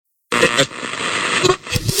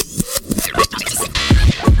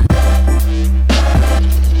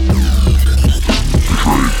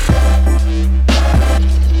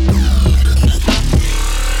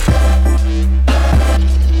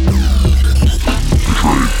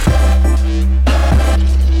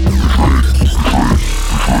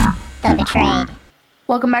The Betrayed.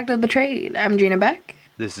 Welcome back to The Betrayed. I'm Gina Beck.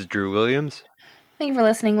 This is Drew Williams. Thank you for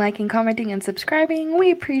listening, liking, commenting, and subscribing.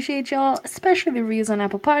 We appreciate y'all, especially the reviews on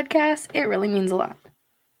Apple Podcasts. It really means a lot.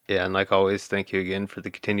 Yeah, and like always, thank you again for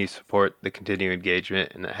the continued support, the continued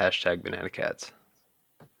engagement, and the hashtag Banana Cats.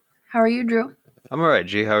 How are you, Drew? I'm alright,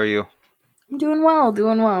 G. How are you? I'm doing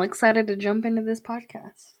well. Excited to jump into this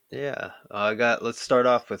podcast. Yeah, let's start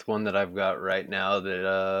off with one that I've got right now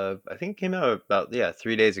that I think came out about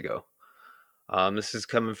 3 days ago. This is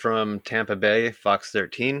coming from Tampa Bay, Fox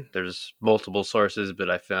 13. There's multiple sources, but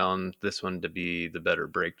I found this one to be the better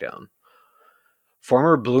breakdown.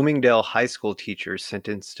 Former Bloomingdale high school teacher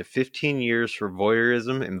sentenced to 15 years for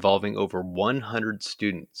voyeurism involving over 100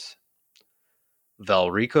 students.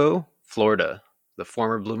 Valrico, Florida. The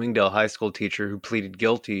former Bloomingdale high school teacher who pleaded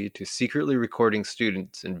guilty to secretly recording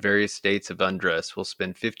students in various states of undress will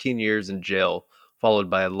spend 15 years in jail, followed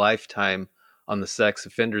by a lifetime on the sex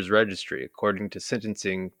offenders registry, according to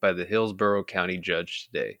sentencing by the Hillsborough County judge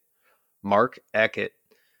today. Mark Ackett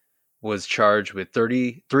was charged with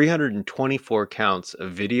 324 counts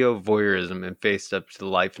of video voyeurism and faced up to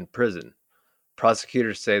life in prison.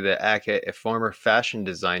 Prosecutors say that Ackett, a former fashion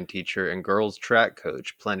design teacher and girls track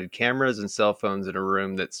coach, planted cameras and cell phones in a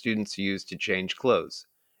room that students used to change clothes.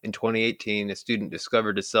 In 2018, a student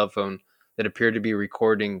discovered a cell phone that appeared to be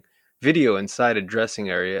recording video inside a dressing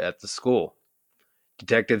area at the school.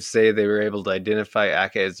 Detectives say they were able to identify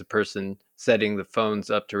Ackett as the person setting the phones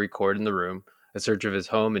up to record in the room. A search of his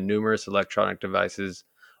home and numerous electronic devices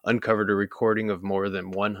uncovered a recording of more than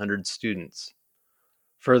 100 students.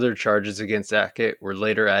 Further charges against Ackett were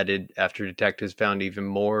later added after detectives found even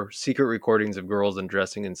more secret recordings of girls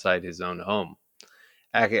undressing inside his own home.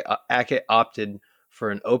 Ackett opted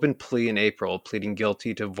for an open plea in April, pleading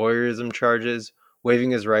guilty to voyeurism charges,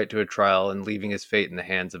 waiving his right to a trial, and leaving his fate in the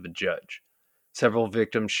hands of a judge. Several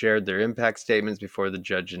victims shared their impact statements before the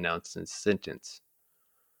judge announced his sentence.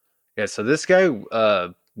 Yeah, so this guy,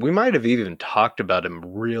 we might have even talked about him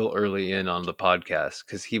real early on the podcast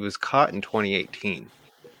because he was caught in 2018.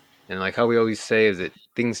 And like how we always say is that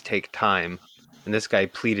things take time, and this guy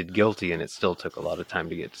pleaded guilty and it still took a lot of time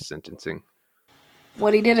to get to sentencing.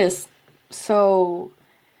 What he did is so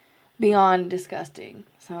beyond disgusting.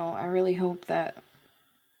 So I really hope that,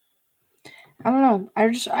 I don't know,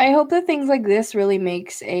 I hope that things like this really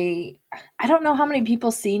makes I don't know how many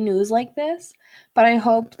people see news like this, but I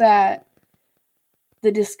hope that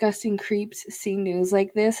the disgusting creeps see news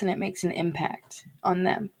like this and it makes an impact on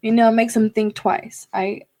them. You know, it makes them think twice.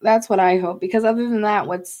 That's what I hope, because other than that,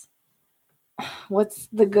 what's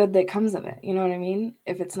the good that comes of it? You know what I mean?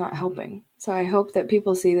 If it's not helping. So I hope that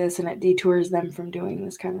people see this and it detours them from doing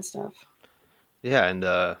this kind of stuff. Yeah, and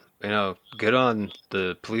good on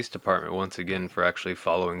the police department once again for actually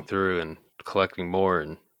following through and collecting more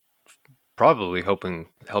and probably helping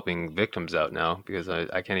victims out now, because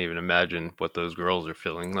I can't even imagine what those girls are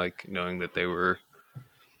feeling like, knowing that they were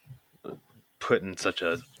put in such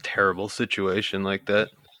a terrible situation like that.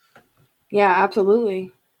 Yeah,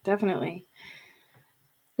 absolutely. Definitely.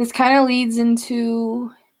 This kind of leads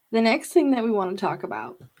into the next thing that we want to talk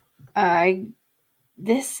about.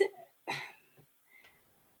 This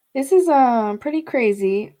is pretty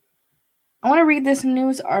crazy. I want to read this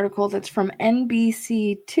news article that's from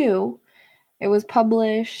NBC2. It was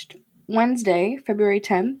published Wednesday, February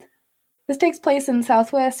 10th. This takes place in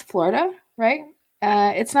Southwest Florida, right?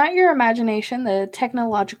 It's not your imagination. The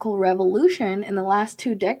technological revolution in the last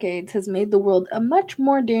 2 decades has made the world a much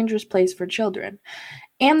more dangerous place for children.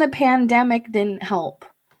 And the pandemic didn't help.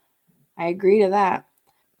 I agree to that.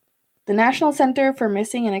 The National Center for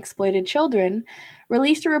Missing and Exploited Children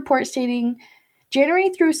released a report stating January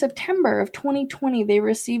through September of 2020, they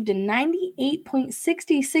received a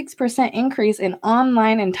 98.66% increase in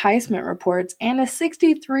online enticement reports and a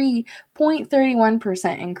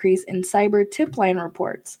 63.31% increase in cyber tip line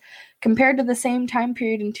reports compared to the same time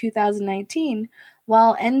period in 2019.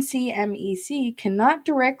 While NCMEC cannot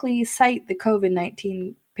directly cite the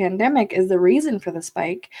COVID-19 pandemic as the reason for the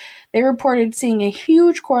spike, they reported seeing a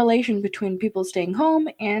huge correlation between people staying home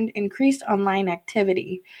and increased online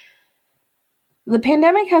activity. The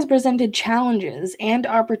pandemic has presented challenges and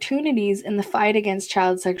opportunities in the fight against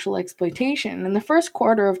child sexual exploitation. In the first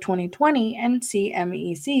quarter of 2020,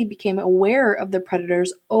 NCMEC became aware of the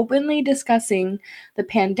predators openly discussing the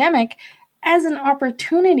pandemic as an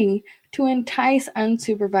opportunity to entice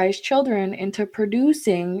unsupervised children into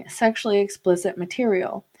producing sexually explicit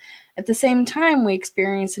material. At the same time, we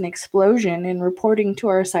experienced an explosion in reporting to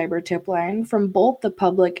our cyber tip line from both the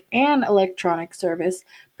public and electronic service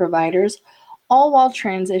providers, all while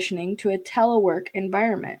transitioning to a telework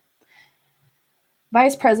environment.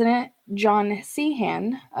 Vice President John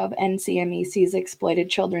Sehan of NCMEC's Exploited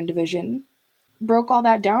Children Division broke all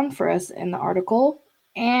that down for us in the article.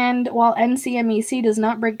 And while NCMEC does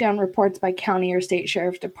not break down reports by county or state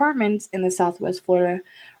sheriff's departments in the Southwest Florida,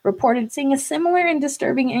 reported seeing a similar and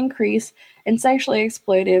disturbing increase in sexually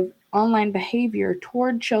exploitive online behavior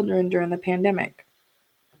toward children during the pandemic.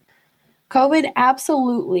 COVID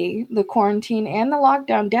absolutely, the quarantine and the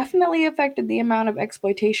lockdown definitely affected the amount of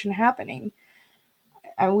exploitation happening.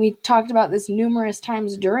 And we talked about this numerous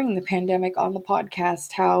times during the pandemic on the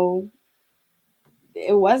podcast, how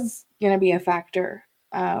it was going to be a factor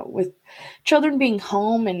with children being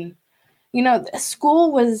home, and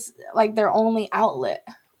school was like their only outlet,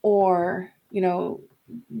 or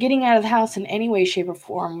getting out of the house in any way, shape, or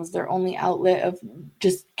form was their only outlet of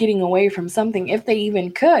just getting away from something, if they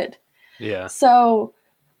even could. Yeah. So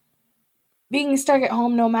being stuck at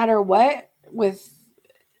home no matter what, with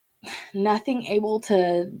nothing able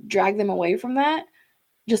to drag them away from that,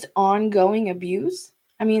 just ongoing abuse,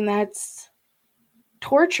 I mean, that's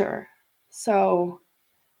torture. So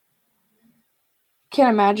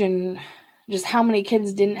can't imagine just how many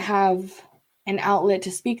kids didn't have an outlet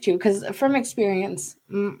to speak to, because from experience,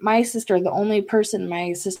 my sister, the only person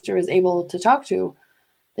my sister was able to talk to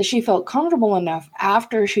that she felt comfortable enough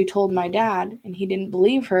after she told my dad and he didn't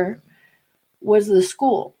believe her was the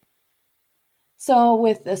school. So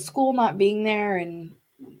with the school not being there, and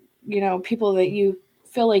people that you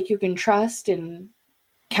feel like you can trust, and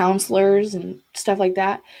counselors and stuff like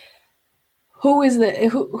that,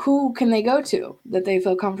 who can they go to that they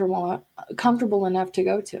feel comfortable enough to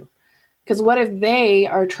go to? Because what if they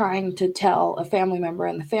are trying to tell a family member,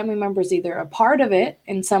 and the family member is either a part of it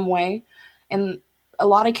in some way, in a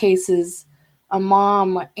lot of cases, a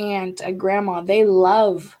mom, aunt, a grandma, they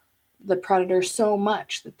love the predator so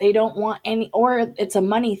much that they don't want any, or it's a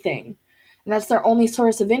money thing, and that's their only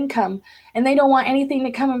source of income, and they don't want anything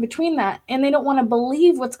to come in between that, and they don't want to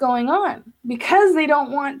believe what's going on because they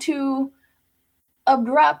don't want to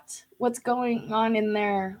abrupt what's going on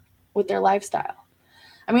with their lifestyle.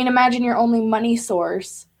 I mean, imagine your only money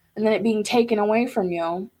source and then it being taken away from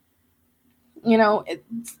you.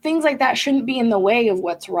 Things like that shouldn't be in the way of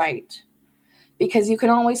what's right, because you can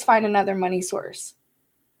always find another money source.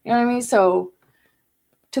 You know what I mean? So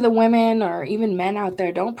to the women or even men out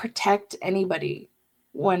there, don't protect anybody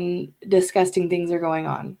when disgusting things are going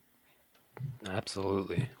on.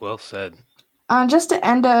 Absolutely. Well said. Just to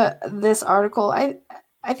end this article, I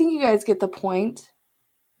think you guys get the point.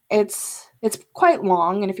 It's quite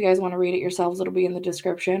long, and if you guys want to read it yourselves, it'll be in the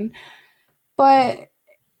description. But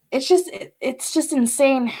it's just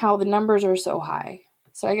insane how the numbers are so high.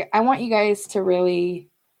 So I want you guys to really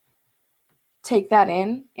take that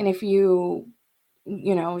in, and if you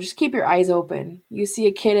just keep your eyes open. You see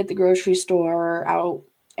a kid at the grocery store or out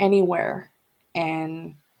anywhere,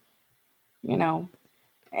 and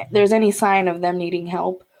there's any sign of them needing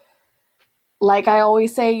help, like I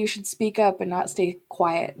always say, you should speak up and not stay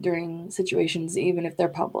quiet during situations, even if they're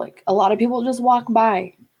public. A lot of people just walk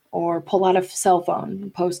by or pull out a cell phone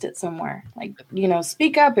and post it somewhere. Like,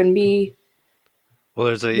 speak up and be.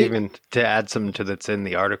 Well, even to add something to that's in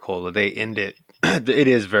the article, they end it. It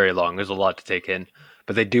is very long. There's a lot to take in,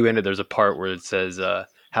 but they do end it. There's a part where it says,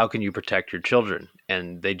 how can you protect your children?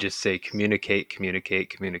 And they just say communicate, communicate,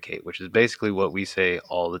 communicate, which is basically what we say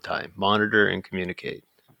all the time. Monitor and communicate.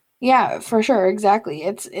 Yeah, for sure, exactly.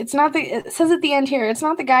 It's not it says at the end here, it's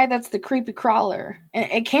not the guy that's the creepy crawler.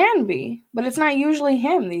 It can be, but it's not usually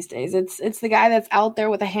him these days. It's the guy that's out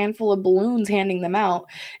there with a handful of balloons handing them out.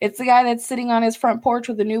 It's the guy that's sitting on his front porch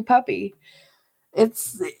with a new puppy.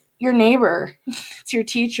 It's your neighbor. It's your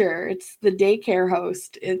teacher. It's the daycare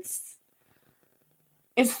host. It's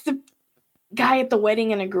the guy at the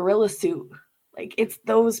wedding in a gorilla suit. Like, it's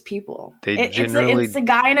those people. It's the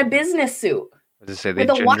guy in a business suit. With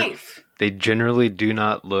a wife. They generally do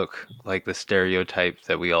not look like the stereotype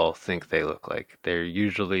that we all think they look like. They're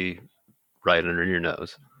usually right under your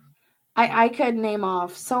nose. I could name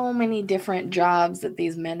off so many different jobs that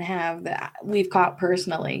these men have that we've caught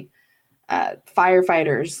personally.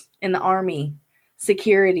 Firefighters in the Army,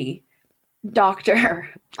 security, doctor,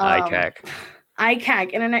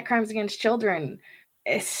 ICAC, Internet Crimes Against Children.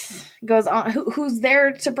 It goes on. Who's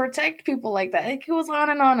there to protect people like that? It goes on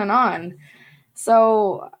and on and on.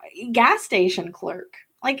 So, gas station clerk,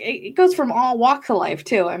 like, it goes from all walks of life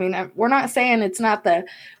too. I mean, we're not saying it's not the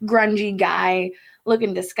grungy guy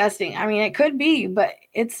looking disgusting. I mean, it could be, but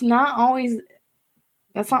that's not always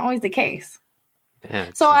the case. Yeah,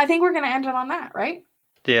 so I think we're going to end it on that, right?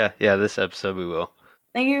 Yeah, this episode we will.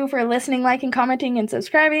 Thank you for listening, liking, commenting, and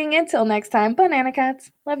subscribing. Until next time, banana cats.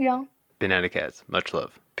 Love y'all. Banana Cats. Much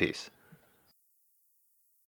love. Peace.